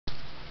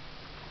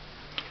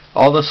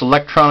all this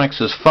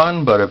electronics is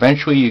fun, but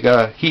eventually you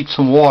gotta heat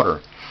some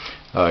water.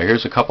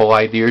 Here's a couple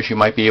ideas you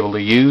might be able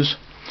to use.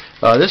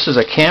 This is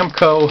a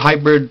Camco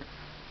hybrid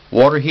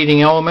water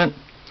heating element,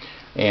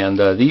 and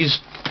these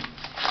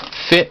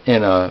fit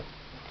in a,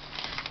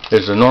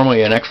 there's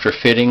normally an extra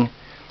fitting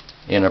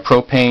in a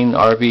propane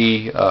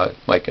RV,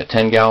 like a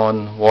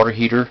 10-gallon water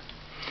heater.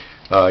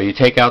 You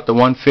take out the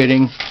one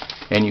fitting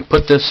and you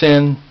put this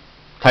in,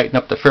 tighten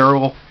up the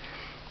ferule,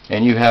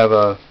 and you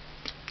have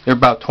they're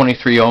about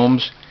 23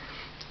 ohms.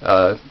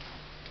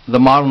 The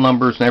model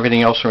numbers and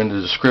everything else are in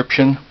the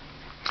description.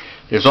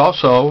 There's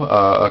also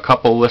a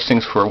couple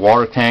listings for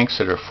water tanks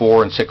that are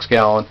 4 and 6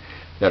 gallon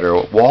that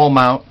are wall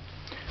mount.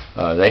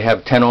 They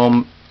have 10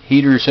 ohm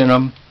heaters in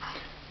them.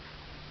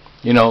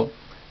 You know,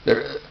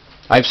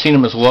 I've seen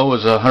them as low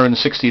as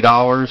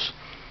 $160.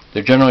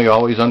 They're generally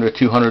always under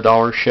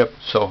 $200 shipped,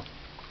 so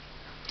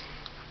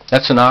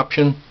that's an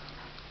option.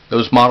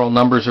 Those model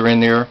numbers are in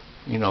there.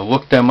 You know,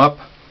 look them up.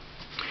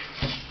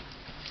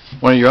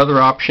 One of your other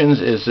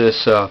options is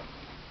this.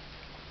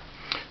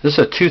 This is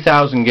a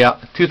 2,000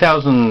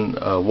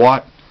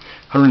 watt,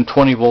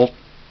 120 volt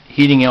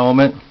heating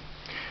element.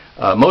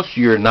 Most of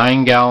your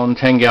 9-gallon,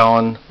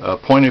 10-gallon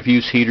point of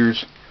use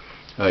heaters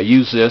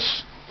use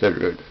this.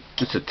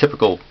 It's a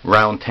typical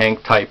round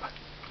tank type.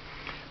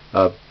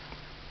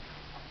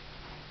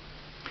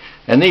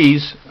 And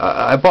these,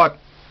 I bought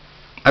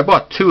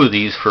 2 of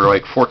these for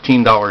like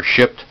 $14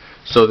 shipped,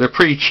 so they're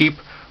pretty cheap,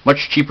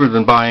 much cheaper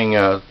than buying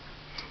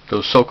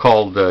those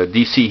so-called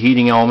DC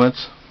heating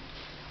elements.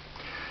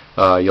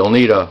 You'll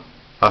need a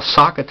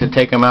socket to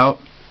take them out.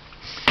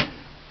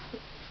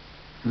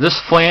 This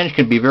flange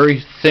can be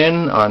very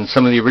thin on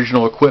some of the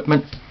original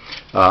equipment.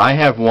 I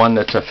have one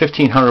that's a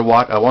 1500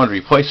 watt. I wanted to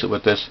replace it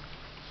with this.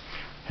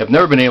 Have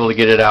never been able to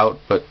get it out,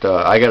 but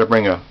I got to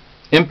bring a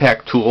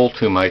impact tool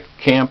to my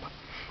camp,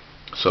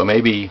 so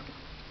maybe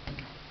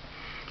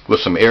with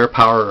some air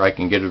power I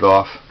can get it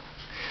off.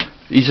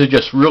 These are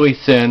just really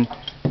thin.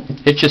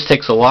 It just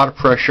takes a lot of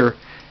pressure,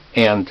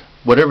 and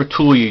whatever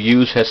tool you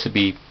use has to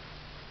be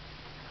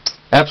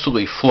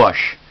absolutely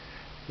flush.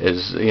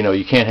 Is, you know,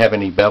 you can't have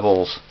any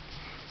bevels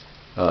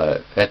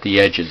at the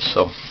edges.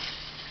 So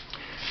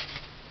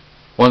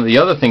one of the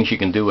other things you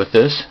can do with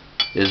this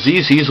is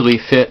these easily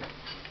fit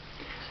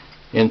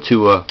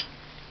into an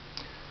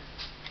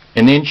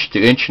 1 to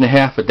 1.5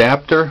 inch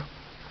adapter.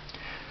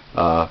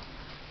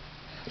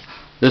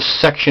 This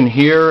section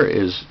here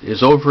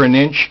is over 1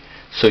 inch,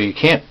 so you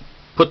can't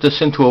put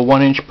this into a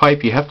 1 inch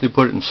pipe. You have to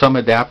put it in some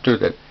adapter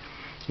that,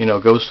 you know,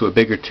 goes to a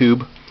bigger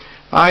tube.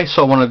 I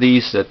saw one of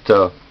these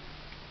that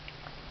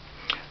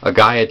a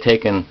guy had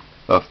taken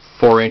a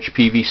 4-inch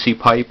PVC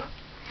pipe,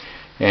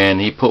 and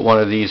he put one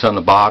of these on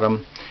the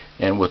bottom,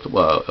 and with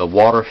a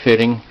water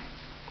fitting,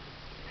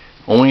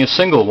 only a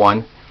single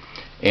one,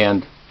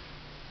 and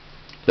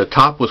the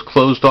top was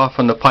closed off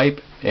on the pipe,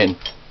 and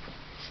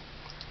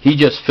he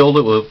just filled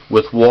it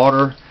with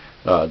water.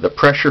 The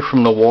pressure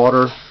from the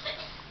water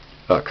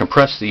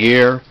compressed the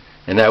air,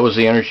 and that was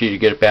the energy to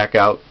get it back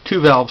out.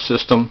 2-valve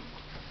system.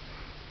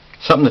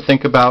 Something to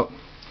think about.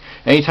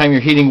 Anytime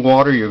you're heating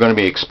water, you're going to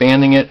be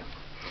expanding it,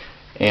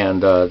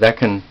 and that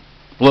can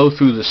blow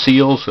through the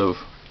seals of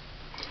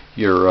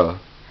your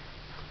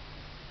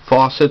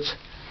faucets.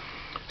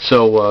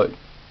 So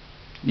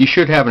you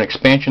should have an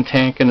expansion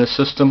tank in the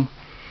system,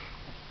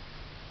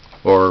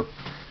 or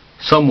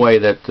some way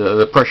that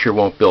the pressure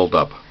won't build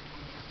up.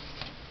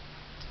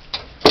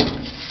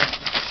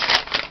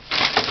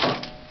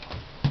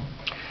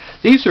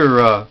 These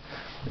are,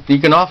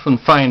 you can often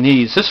find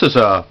these. This is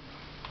a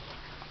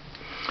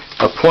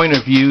point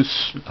of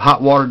use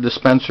hot water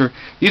dispenser.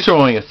 These are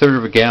only 1/3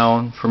 of a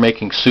gallon for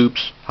making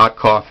soups, hot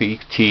coffee,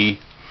 tea,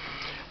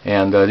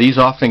 and these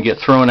often get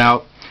thrown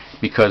out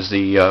because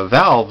the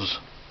valves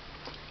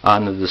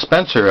on the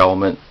dispenser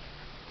element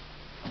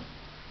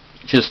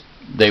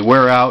they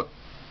wear out.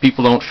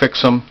 People don't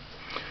fix them,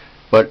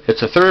 but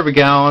it's 1/3 of a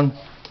gallon.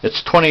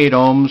 It's 28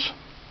 ohms,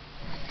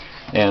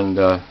 and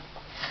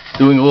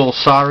doing a little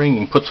soldering, you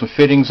can put some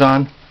fittings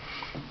on.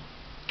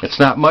 It's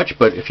not much,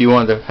 but if you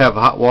want to have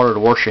hot water to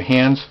wash your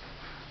hands,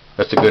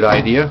 that's a good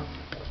idea.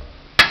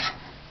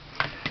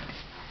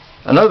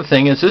 Another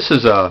thing is, this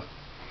is a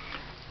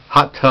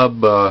hot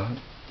tub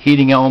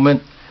heating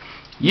element.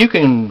 You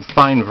can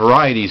find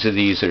varieties of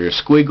these that are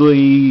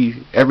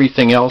squiggly,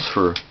 everything else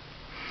for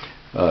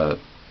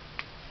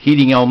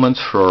heating elements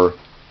for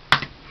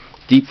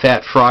deep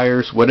fat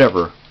fryers,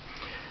 whatever.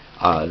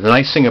 The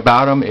nice thing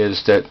about them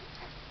is that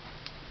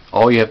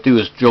all you have to do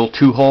is drill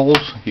 2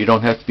 holes. You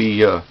don't have to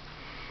be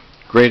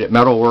great at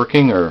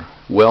metalworking or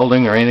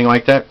welding or anything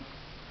like that.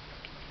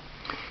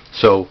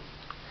 So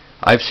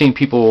I've seen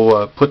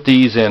people put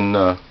these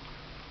in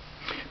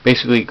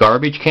basically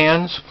garbage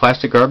cans,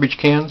 plastic garbage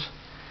cans.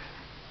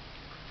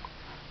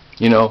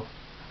 You know,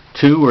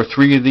 2 or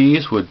 3 of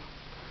these would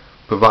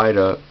provide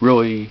a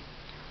really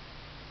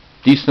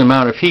decent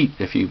amount of heat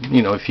if you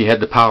had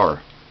the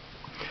power.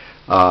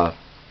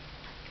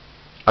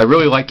 I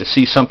really like to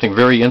see something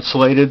very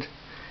insulated,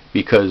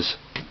 because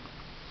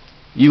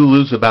you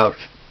lose about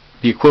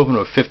the equivalent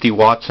of 50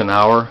 watts an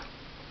hour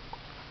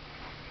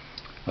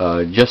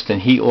just in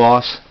heat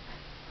loss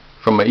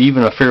from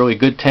even a fairly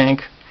good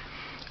tank.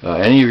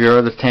 Any of your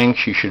other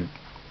tanks, you should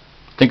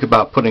think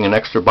about putting an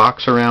extra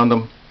box around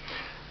them.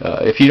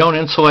 If you don't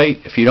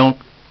insulate, if you don't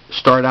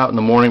start out in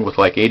the morning with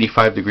like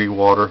 85-degree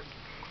water,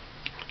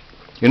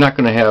 you're not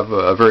going to have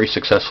a very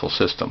successful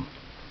system.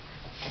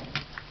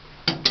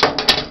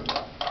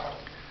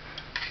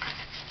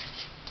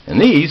 And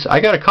these, I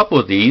got a couple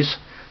of these.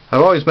 I've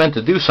always meant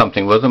to do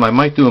something with them. I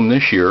might do them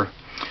this year.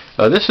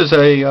 This is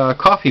a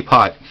coffee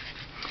pot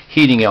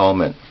heating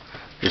element.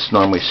 This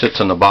normally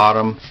sits on the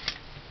bottom.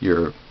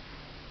 Your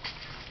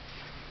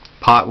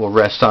pot will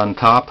rest on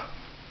top.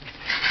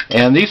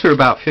 And these are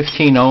about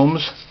 15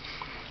 ohms.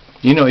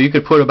 You know, you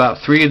could put about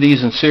 3 of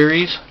these in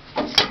series.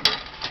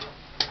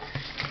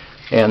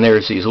 And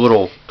there's these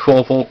little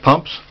 12-volt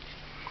pumps.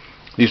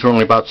 These are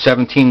only about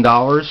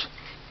 $17.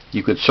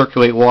 You could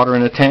circulate water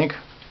in a tank.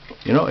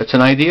 You know, it's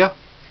an idea.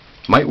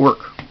 Might work.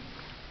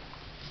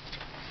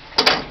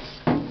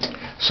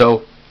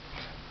 So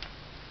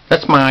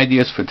that's my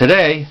ideas for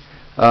today.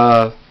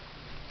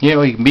 You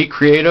know, you can be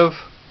creative.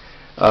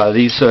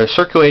 These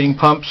circulating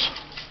pumps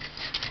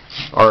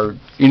are,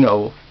 you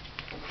know,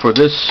 for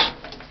this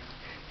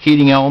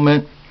heating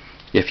element,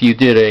 if you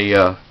did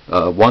a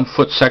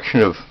 1-foot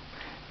section of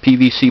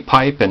PVC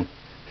pipe and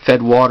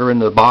fed water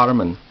into the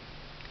bottom and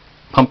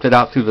pumped it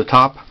out through the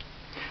top,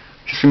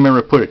 just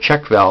remember to put a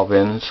check valve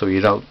in so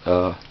you don't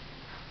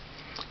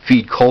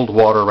feed cold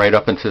water right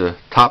up into the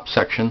top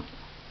section.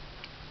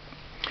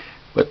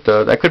 But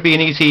that could be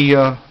an easy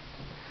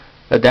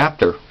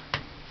adapter.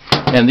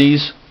 And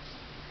these,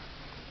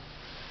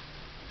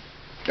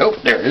 oh,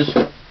 there it is.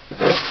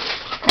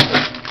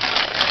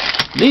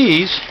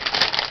 These,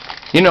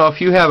 you know,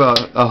 if you have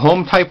a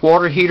home type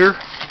water heater,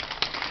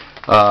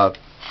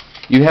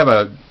 you have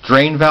a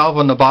drain valve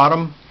on the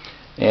bottom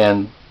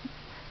and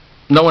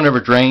no one ever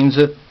drains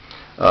it.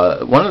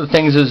 One of the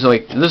things is,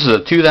 like, this is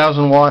a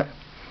 2,000 watt.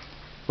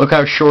 Look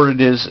how short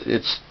it is.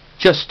 It's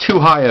just too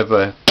high of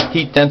a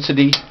heat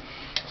density,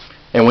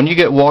 and when you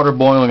get water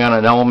boiling on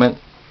an element,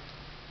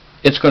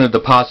 it's going to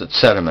deposit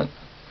sediment.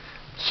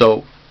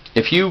 So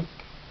if you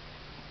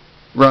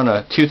run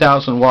a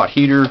 2,000 watt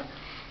heater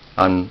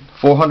on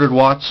 400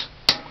 watts,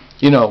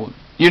 you know,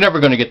 you're never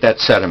going to get that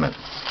sediment.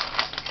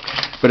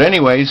 But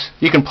anyways,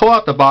 you can pull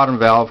out the bottom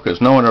valve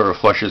because no one ever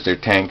flushes their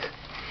tank.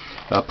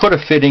 Put a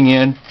fitting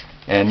in,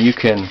 and you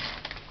can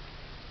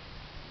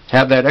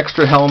have that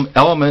extra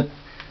element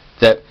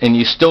that, and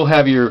you still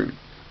have your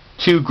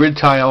 2 grid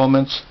tie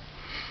elements.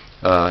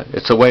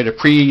 It's a way to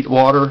preheat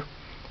water,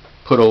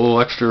 put a little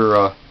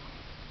extra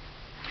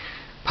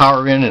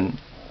power in, and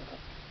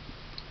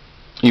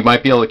you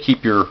might be able to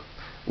keep your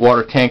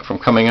water tank from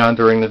coming on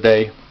during the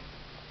day.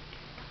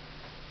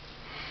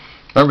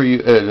 Remember,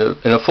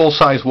 in a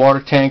full-size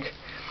water tank,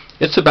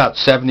 it's about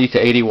 70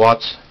 to 80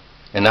 watts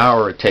an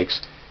hour it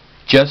takes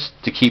just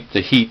to keep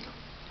the heat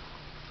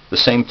the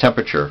same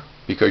temperature,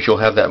 because you'll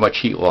have that much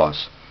heat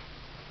loss.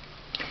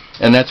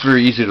 And that's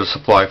very easy to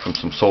supply from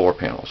some solar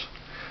panels.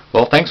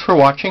 Well, thanks for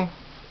watching.